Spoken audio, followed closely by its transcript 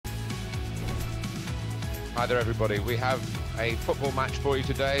Hi there, everybody. We have a football match for you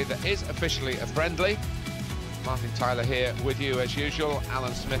today that is officially a friendly. Martin Tyler here with you as usual.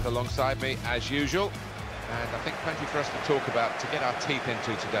 Alan Smith alongside me as usual. And I think plenty for us to talk about to get our teeth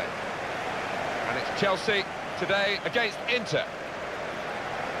into today. And it's Chelsea today against Inter.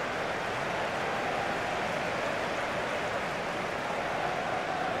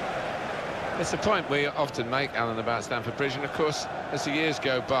 It's a point we often make, Alan, about Stamford Bridge, and of course, as the years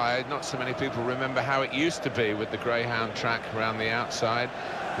go by, not so many people remember how it used to be with the Greyhound track around the outside.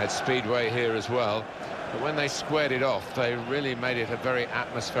 They had Speedway here as well, but when they squared it off, they really made it a very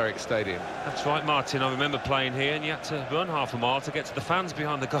atmospheric stadium. That's right, Martin. I remember playing here, and you had to run half a mile to get to the fans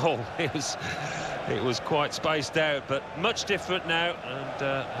behind the goal. It was quite spaced out, but much different now, and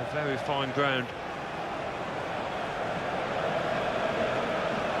a very fine ground.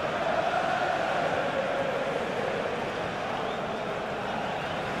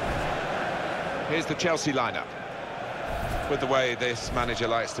 Here's the Chelsea lineup. With the way this manager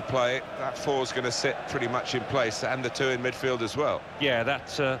likes to play, that four's going to sit pretty much in place, and the two in midfield as well. Yeah,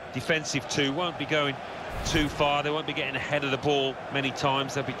 that defensive two won't be going too far. They won't be getting ahead of the ball many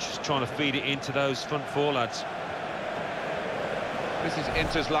times. They'll be just trying to feed it into those front four lads. This is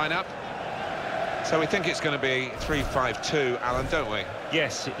Inter's lineup. So we think it's going to be 3-5-2, Alan, don't we?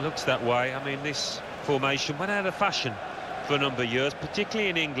 Yes, it looks that way. I mean, this formation went out of fashion for a number of years, particularly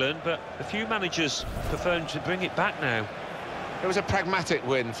in England, but a few managers preferring to bring it back now. It was a pragmatic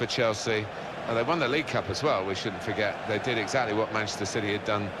win for Chelsea. And they won the League Cup as well, we shouldn't forget. They did exactly what Manchester City had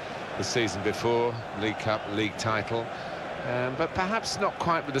done the season before. League Cup, league title. But perhaps not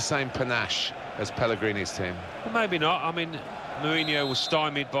quite with the same panache as Pellegrini's team. Well, maybe not. I mean, Mourinho was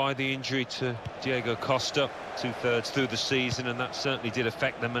stymied by the injury to Diego Costa two-thirds through the season, and that certainly did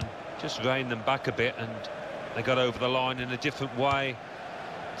affect them and just reined them back a bit, and they got over the line in a different way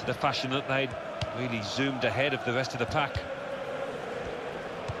to the fashion that they'd really zoomed ahead of the rest of the pack.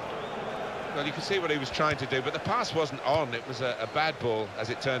 Well, you can see what he was trying to do, but the pass wasn't on. It was a bad ball, as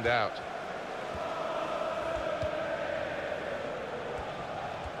it turned out.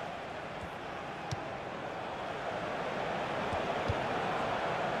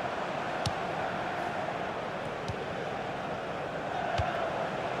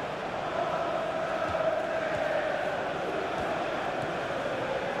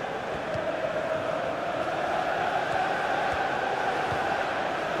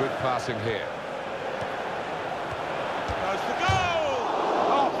 Good passing here. Goes for goal!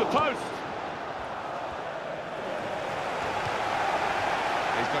 Off the post.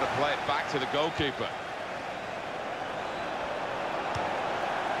 He's got to play it back to the goalkeeper.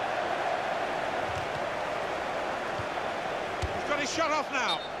 He's got his shot off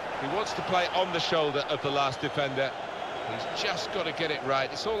now. He wants to play on the shoulder of the last defender. He's just got to get it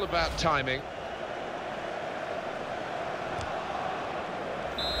right. It's all about timing.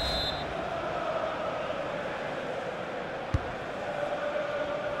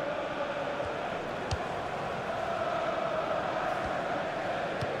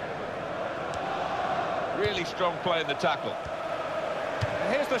 Really strong play in the tackle.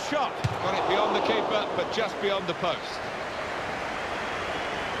 And here's the shot. Got it beyond the keeper, but just beyond the post.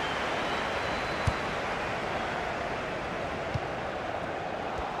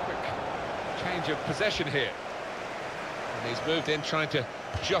 Quick change of possession here. And he's moved in, trying to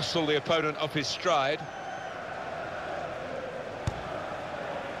jostle the opponent off his stride.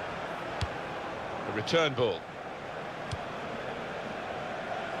 The return ball.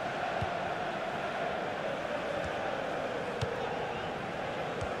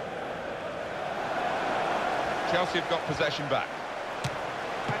 Chelsea have got possession back.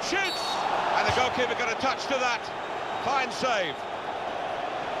 And shoots! And the goalkeeper got a touch to that. Fine save.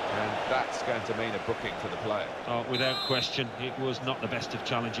 And that's going to mean a booking for the player. Oh, without question, it was not the best of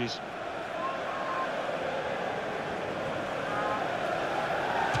challenges.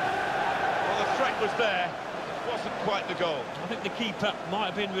 Well, the threat was there. It wasn't quite the goal. I think the keeper might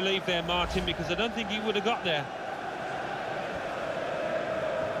have been relieved there, Martin, because I don't think he would have got there.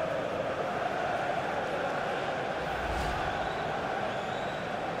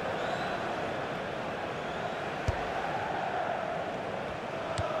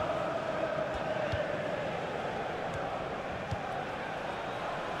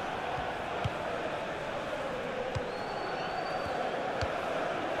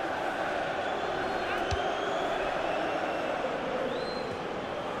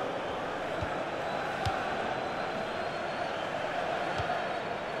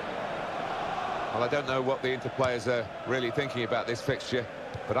 Well, I don't know what the Inter players are really thinking about this fixture,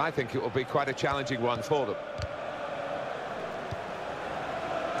 but I think it will be quite a challenging one for them.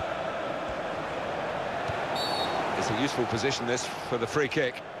 It's a useful position, this, for the free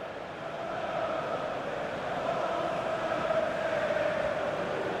kick.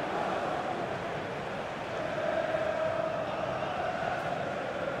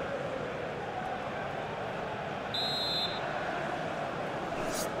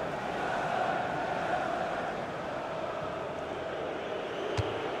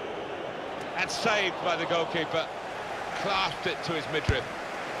 And saved by the goalkeeper. Clasped it to his midrib.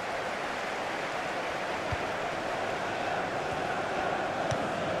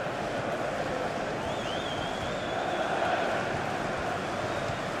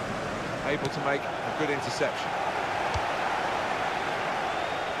 Able to make a good interception.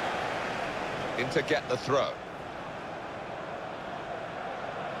 In to get the throw.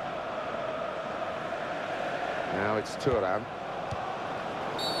 Now it's Turan.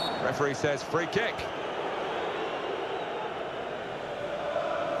 Referee says free kick.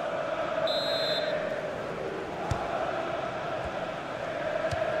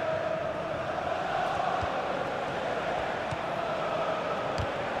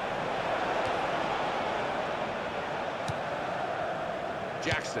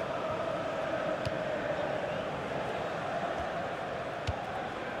 Jackson.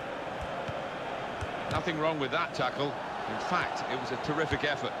 Nothing wrong with that tackle. In fact, it was a terrific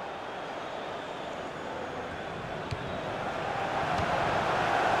effort.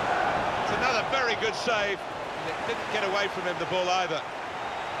 It's another very good save. And it didn't get away from him, the ball, either.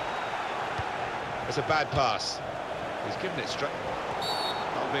 It's a bad pass. He's given it straight.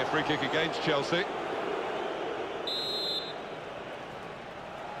 That'll be a free kick against Chelsea.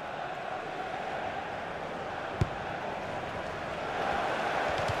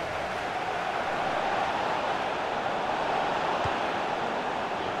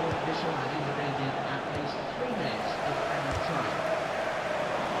 Official has indicated at least 3 minutes of added time.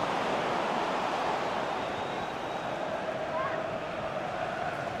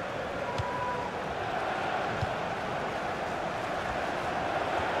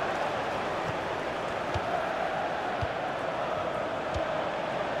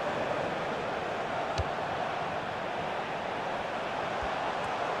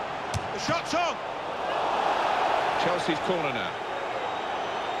 The shot's on! Chelsea's corner now.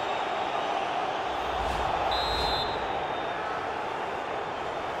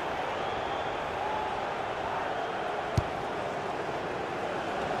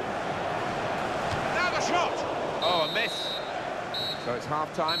 Shot! Oh, a miss. So it's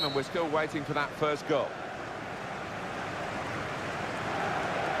half-time and we're still waiting for that first goal.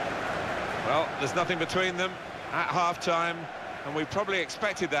 Well, there's nothing between them at half-time, and we probably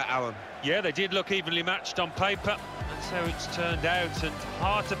expected that, Alan. Yeah, they did look evenly matched on paper. That's how it's turned out, and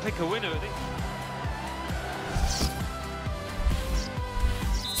hard to pick a winner, I think.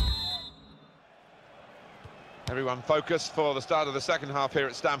 Everyone focused for the start of the second half here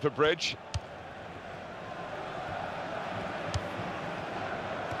at Stamford Bridge.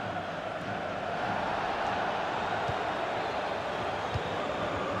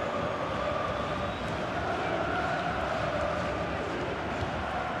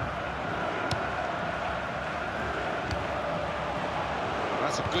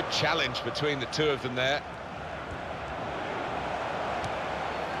 That's a good challenge between the two of them there.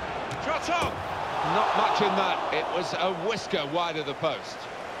 Shot on! Not much in that. It was a whisker wide of the post.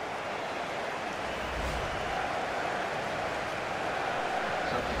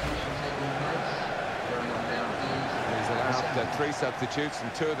 Substitution taking place. Going on now is... He's allowed 3 substitutes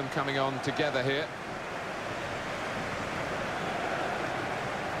and 2 of them coming on together here.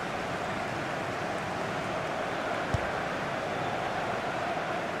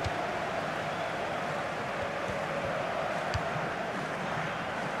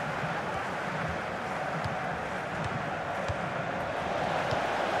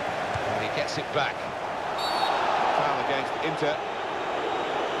 Gets it back. Foul against Inter.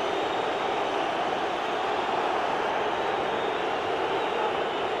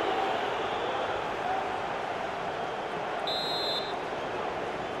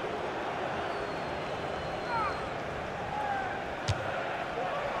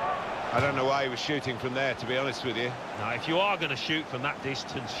 I don't know why he was shooting from there, to be honest with you. Now, if you are going to shoot from that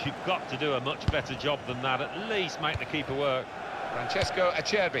distance, you've got to do a much better job than that. At least make the keeper work. Francesco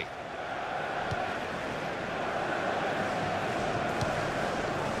Acerbi.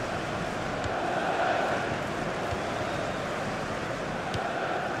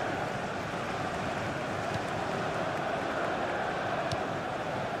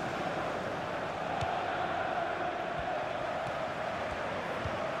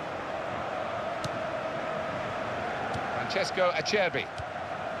 Francesco Acerbi.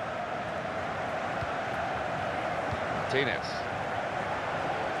 Martinez.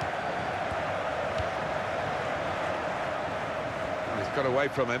 Well, he's got away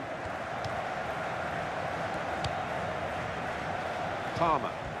from him.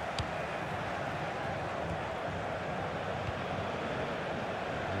 Palmer.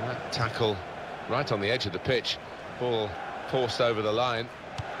 And that tackle right on the edge of the pitch. Ball forced over the line.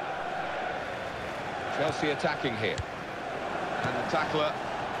 Chelsea attacking here. And the tackler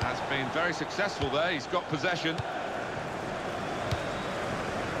has been very successful there. He's got possession.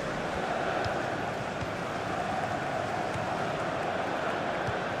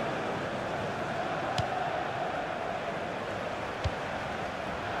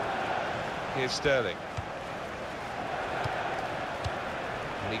 Here's Sterling.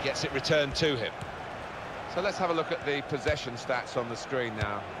 And he gets it returned to him. So let's have a look at the possession stats on the screen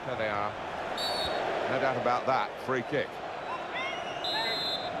now. There they are. No doubt about that. Free kick.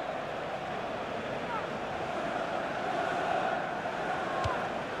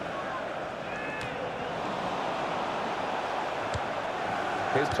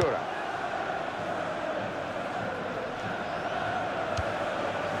 Here's Tura.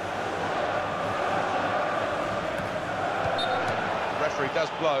 The referee does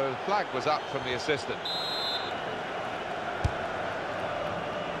blow. The flag was up from the assistant.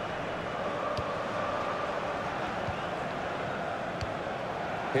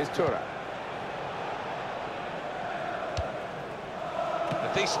 Here's Tura.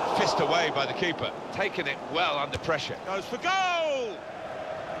 A decent fist away by the keeper. Taking it well under pressure. Goes for goal!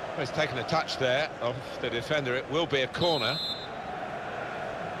 Well, he's taken a touch there of the defender. It will be a corner.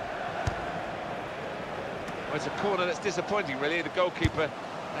 Well, it's a corner that's disappointing, really. The goalkeeper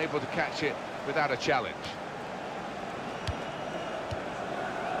able to catch it without a challenge.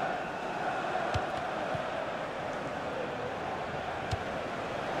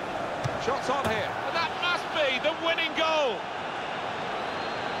 Shots on here, and that must be the winning goal.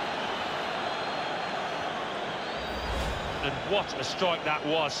 And what a strike that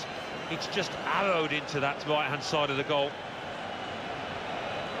was. It's just arrowed into that right-hand side of the goal.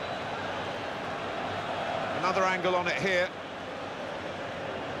 Another angle on it here.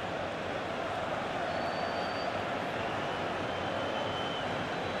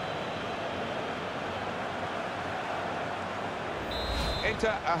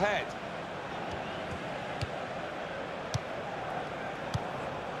 Inter ahead.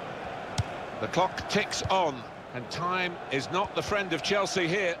 The clock ticks on. And time is not the friend of Chelsea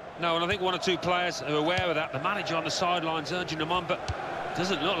here. No, and I think one or two players are aware of that. The manager on the sidelines urging them on, but it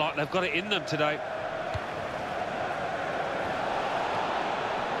doesn't look like they've got it in them today.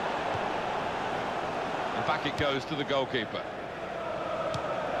 And back it goes to the goalkeeper.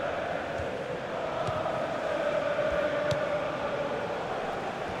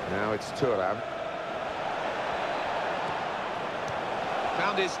 Now it's Thuram.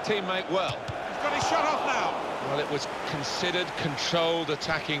 Found his teammate well. He's got his shot off now. Well, it was considered controlled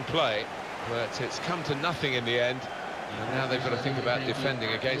attacking play, but it's come to nothing in the end. And now they've got to think about defending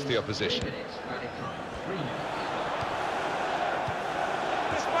against the opposition. This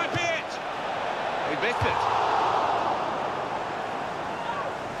might be it. He missed it.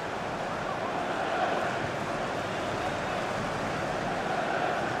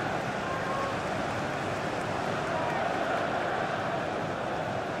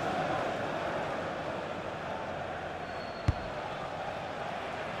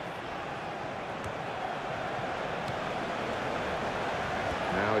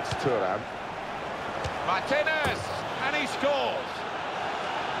 Now it's Thuram. Martinez, and he scores.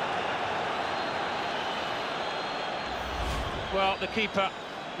 Well, the keeper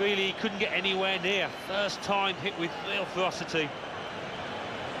really couldn't get anywhere near. First time hit with real ferocity.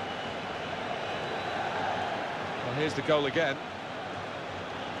 Well, here's the goal again.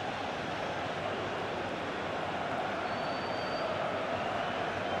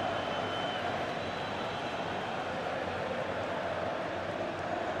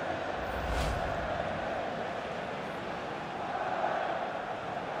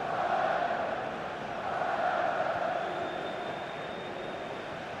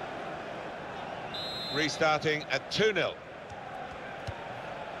 Restarting at 2-0.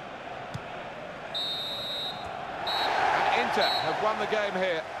 And Inter have won the game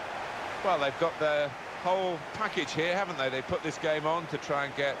here. Well, they've got their whole package here, haven't they? They put this game on to try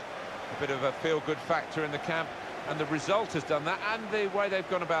and get a bit of a feel-good factor in the camp, and the result has done that, and the way they've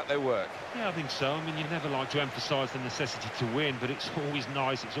gone about their work. Yeah, I think so. I mean, you never like to emphasise the necessity to win, but it's always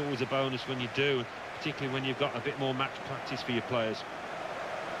nice, it's always a bonus when you do, particularly when you've got a bit more match practice for your players.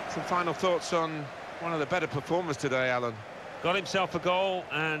 Some final thoughts on one of the better performers today, Alan. got himself a goal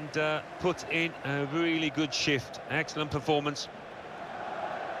and put in a really good shift. Excellent performance.